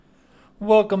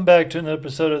Welcome back to another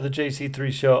episode of the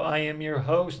JC3 Show. I am your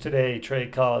host today, Trey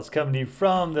Collins, coming to you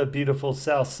from the beautiful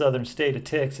southern state of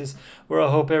Texas, where I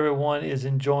hope everyone is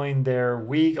enjoying their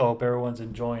week. I hope everyone's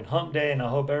enjoying Hump Day, and I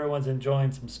hope everyone's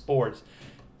enjoying some sports.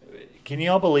 Can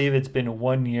you all believe it's been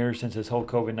 1 year since this whole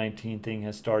COVID-19 thing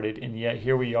has started, and yet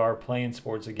here we are playing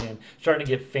sports again, starting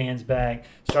to get fans back,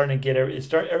 starting to get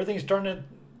everything's starting to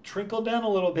trickle down a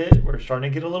little bit. We're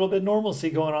starting to get a little bit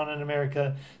normalcy going on in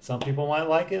America. Some people might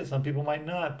like it, some people might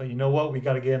not. But you know what? We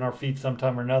got to get on our feet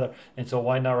sometime or another. And so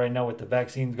why not right now with the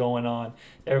vaccines going on?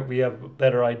 We have a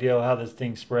better idea of how this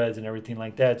thing spreads and everything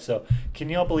like that. So can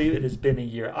y'all believe it has been a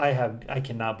year? I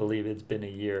cannot believe it's been a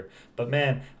year. But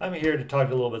man, I'm here to talk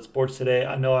a little bit sports today.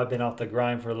 I know I've been off the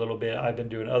grind for a little bit. I've been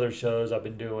doing other shows. I've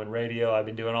been doing radio. I've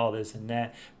been doing all this and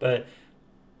that. But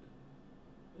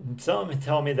some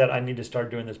tell me that I need to start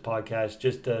doing this podcast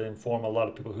just to inform a lot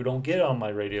of people who don't get on my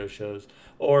radio shows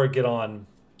or get on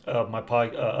other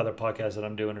podcasts that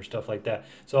I'm doing or stuff like that.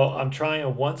 So I'm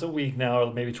trying once a week now,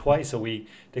 or maybe twice a week,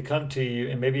 to come to you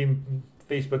and maybe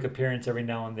Facebook appearance every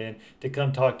now and then to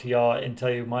come talk to y'all and tell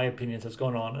you my opinions that's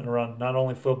going on and around not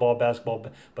only football, basketball,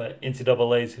 but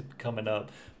NCAA's coming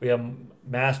up. We have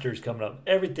Masters coming up.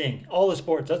 Everything, all the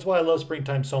sports. That's why I love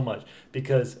springtime so much,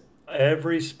 because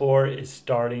every sport is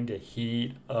starting to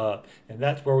heat up, and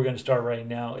that's where we're going to start right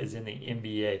now, is in the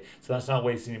NBA. So let's not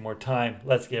waste any more time.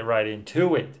 Let's get right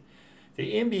into it.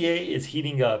 The NBA is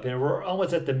heating up, and we're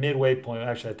almost at the midway point.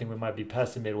 Actually, I think we might be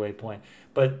past the midway point.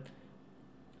 But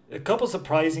a couple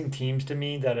surprising teams to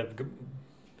me that have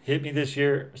hit me this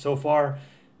year so far.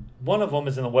 One of them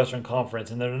is in the Western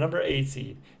Conference, and they're the number 8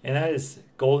 seed, and that is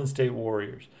Golden State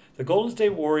Warriors. The Golden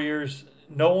State Warriors,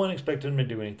 no one expected them to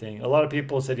do anything. A lot of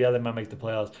people said, yeah, they might make the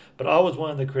playoffs, but I was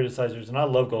one of the criticizers, and I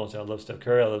love Golden State. I love Steph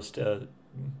Curry. I love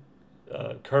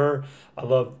Kerr. I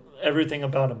love everything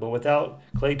about him. But without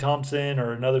Klay Thompson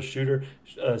or another shooter,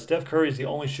 Steph Curry is the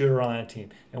only shooter on that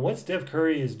team. And what Steph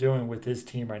Curry is doing with his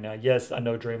team right now, yes, I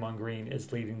know Draymond Green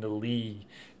is leading the league,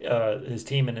 his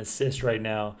team in assists right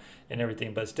now and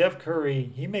everything. But Steph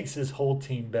Curry, he makes his whole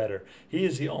team better. He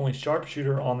is the only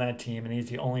sharpshooter on that team, and he's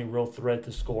the only real threat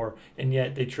to score. And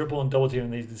yet they triple and double team,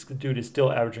 and this dude is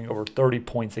still averaging over 30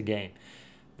 points a game.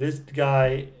 This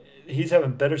guy, he's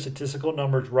having better statistical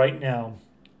numbers right now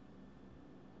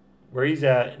where he's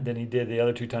at than he did the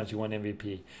other two times he won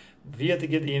MVP. If you have to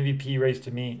give the MVP race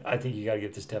to me, I think you got to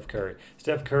give it to Steph Curry.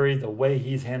 Steph Curry, the way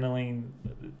he's handling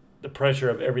the pressure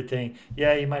of everything,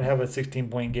 yeah, he might have a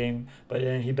 16-point game, but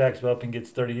then he backs up and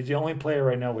gets 30. He's the only player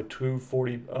right now with two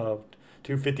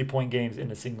 50-point games in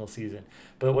a single season.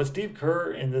 But what Steve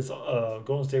Kerr and this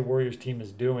Golden State Warriors team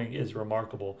is doing is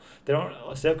remarkable.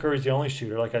 Steph Curry is the only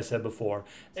shooter, like I said before,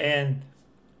 and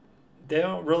they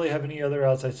don't really have any other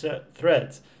outside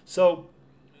threats. So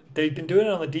they've been doing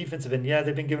it on the defensive end. Yeah,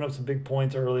 they've been giving up some big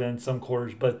points early in some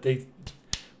quarters, but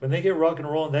when they get rock and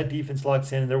roll and that defense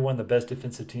locks in, they're one of the best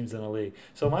defensive teams in the league.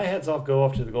 So my hats go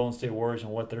off to the Golden State Warriors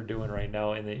and what they're doing right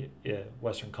now in the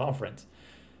Western Conference.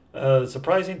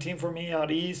 Surprising team for me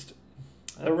out east.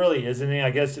 It really isn't it? I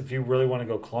guess if you really want to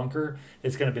go clunker,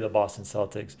 it's going to be the Boston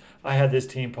Celtics. I had this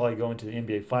team probably going to the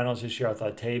NBA Finals this year. I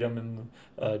thought Tatum and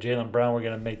Jaylen Brown were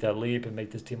going to make that leap and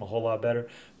make this team a whole lot better.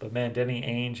 But man, Danny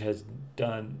Ainge has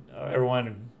done.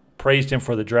 Everyone praised him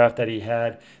for the draft that he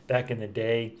had back in the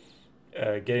day,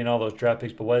 getting all those draft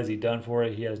picks. But what has he done for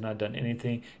it? He has not done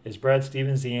anything. Is Brad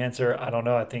Stevens the answer? I don't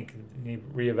know. I think you need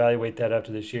to reevaluate that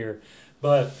after this year.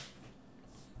 But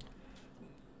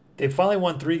they finally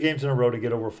won 3 games in a row to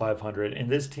get over 500, and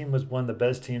this team was one of the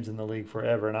best teams in the league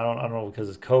forever. And I don't know because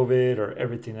it's COVID or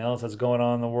everything else that's going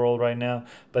on in the world right now,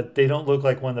 but they don't look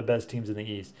like one of the best teams in the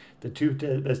East. The two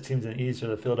best teams in the East are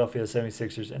the Philadelphia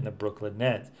 76ers and the Brooklyn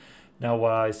Nets. Now,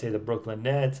 why I say the Brooklyn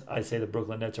Nets, I say the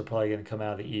Brooklyn Nets are probably going to come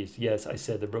out of the East. Yes, I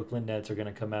said the Brooklyn Nets are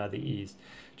going to come out of the East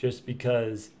just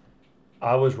because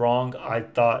I was wrong. I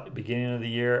thought beginning of the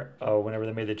year, whenever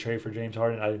they made the trade for James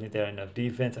Harden, I didn't think they had enough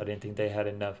defense. I didn't think they had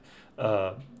enough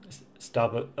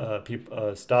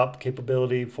stop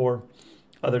capability for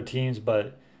other teams.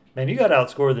 But man, you got to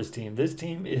outscore this team. This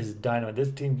team is dynamite.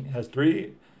 This team has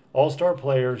 3 all-star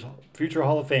players, future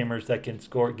Hall of Famers that can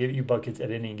score, give you buckets at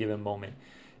any given moment.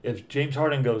 If James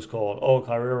Harden goes cold,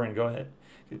 Kyrie Irving, go ahead.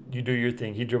 You do your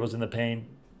thing. He dribbles in the paint,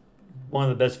 one of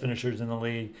the best finishers in the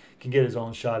league, can get his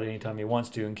own shot anytime he wants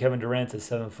to. And Kevin Durant's a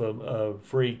 7-foot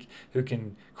freak who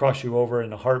can cross you over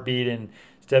in a heartbeat and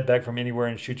step back from anywhere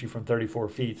and shoot you from 34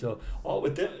 feet. So all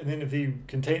with them, and then if you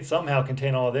somehow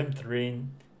contain all of them 3,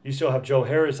 you still have Joe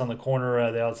Harris on the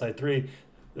corner, the outside 3,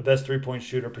 the best 3-point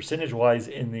shooter percentage-wise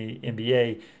in the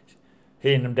NBA,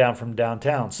 hitting them down from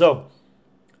downtown. So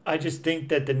I just think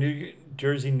that the New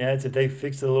Jersey Nets, if they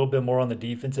fix it a little bit more on the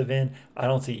defensive end, I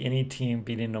don't see any team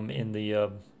beating them in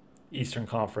the Eastern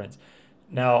Conference.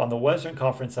 Now on the Western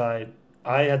Conference side,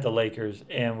 I had the Lakers,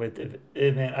 and with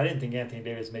man, I didn't think Anthony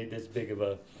Davis made this big of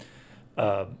a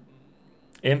uh,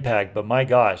 impact, but my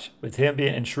gosh, with him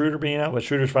being and Schroeder being out, but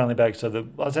Schroeder's finally back, so the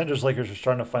Los Angeles Lakers are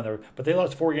starting to find their. But they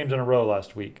lost 4 games in a row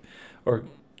last week, or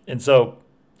and so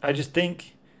I just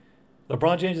think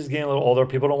LeBron James is getting a little older.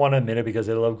 People don't want to admit it because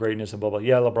they love greatness and blah blah.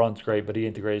 Yeah, LeBron's great, but he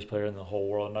ain't the greatest player in the whole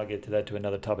world. And I'll get to that to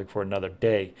another topic for another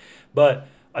day. But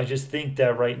I just think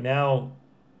that right now,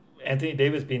 Anthony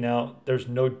Davis being out, there's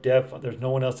no depth. There's no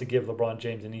one else to give LeBron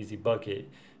James an easy bucket.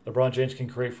 LeBron James can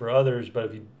create for others, but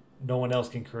if you, no one else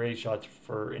can create shots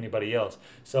for anybody else.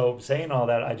 So saying all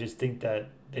that, I just think that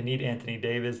they need Anthony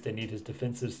Davis. They need his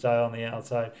defensive style on the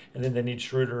outside, and then they need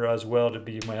Schroeder as well to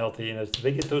be more healthy. And if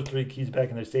they get those three keys back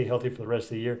and they stay healthy for the rest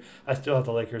of the year, I still have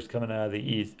the Lakers coming out of the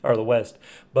East or the West.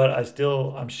 But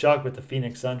I'm shocked with the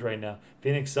Phoenix Suns right now.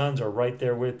 Phoenix Suns are right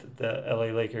there with the LA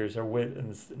Lakers. They're with in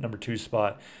the number 2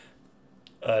 spot.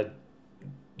 uh,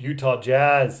 Utah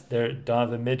Jazz, they're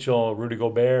Donovan Mitchell, Rudy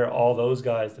Gobert, all those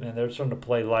guys, man, they're starting to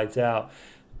play lights out.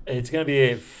 It's going to be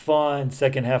a fun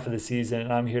second half of the season,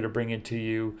 and I'm here to bring it to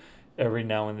you every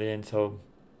now and then. So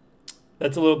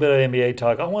that's a little bit of NBA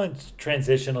talk. I want to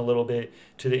transition a little bit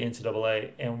to the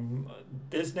NCAA. And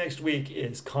this next week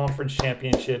is conference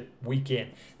championship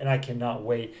weekend, and I cannot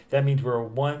wait. That means we're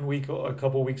 1 week, a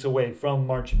couple weeks away from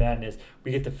March Madness. We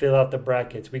get to fill out the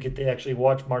brackets. We get to actually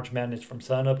watch March Madness from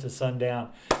sun up to sundown.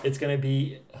 It's going to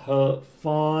be a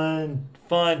fun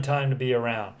time to be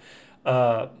around.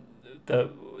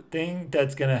 The thing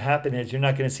that's going to happen is you're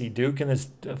not going to see Duke in this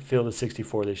field of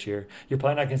 64 this year. You're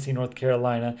probably not going to see North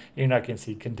Carolina. You're not going to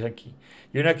see Kentucky.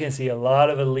 You're not going to see a lot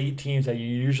of elite teams that you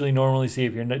usually normally see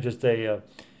if you're not just a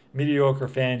mediocre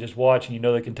fan just watching. You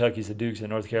know the Kentuckys, the Dukes, and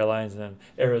North Carolinas, and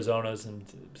Arizonas, and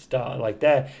stuff like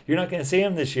that. You're not going to see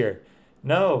them this year.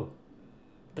 No,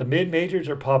 the mid majors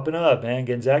are popping up, man.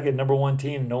 Gonzaga, number one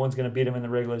team. No one's going to beat them in the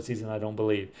regular season, I don't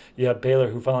believe. You have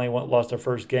Baylor, who finally lost their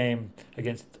first game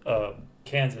against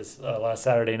Kansas last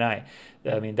Saturday night.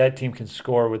 I mean, that team can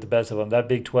score with the best of them. That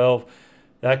Big 12,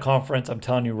 that conference, I'm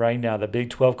telling you right now, the Big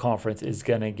 12 conference is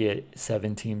going to get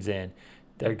 7 teams in.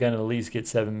 They're going to at least get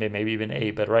 7, maybe even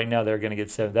 8, but right now they're going to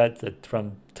get 7. That's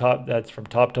from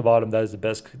top to bottom. That is the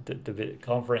best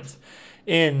conference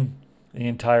in the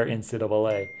entire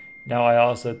NCAA. Now, I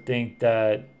also think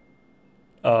that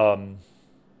um,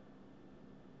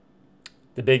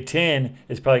 the Big Ten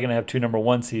is probably going to have 2 number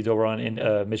 1 seeds over on in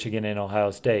Michigan and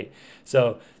Ohio State.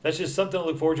 So that's just something to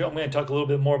look forward to. I'm going to talk a little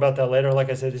bit more about that later. Like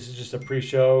I said, this is just a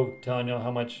pre-show telling you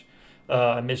how much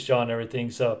I missed y'all and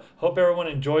everything. So hope everyone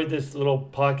enjoyed this little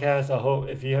podcast. I hope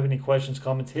if you have any questions,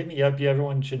 comments, hit me up.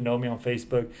 Everyone should know me on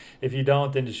Facebook. If you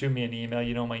don't, then just shoot me an email.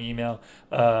 You know my email.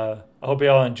 I hope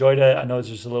y'all enjoyed it. I know it's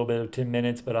just a little bit of 10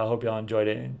 minutes, but I hope y'all enjoyed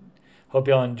it. And hope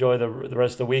y'all enjoy the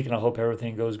rest of the week, and I hope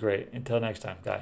everything goes great. Until next time, guys.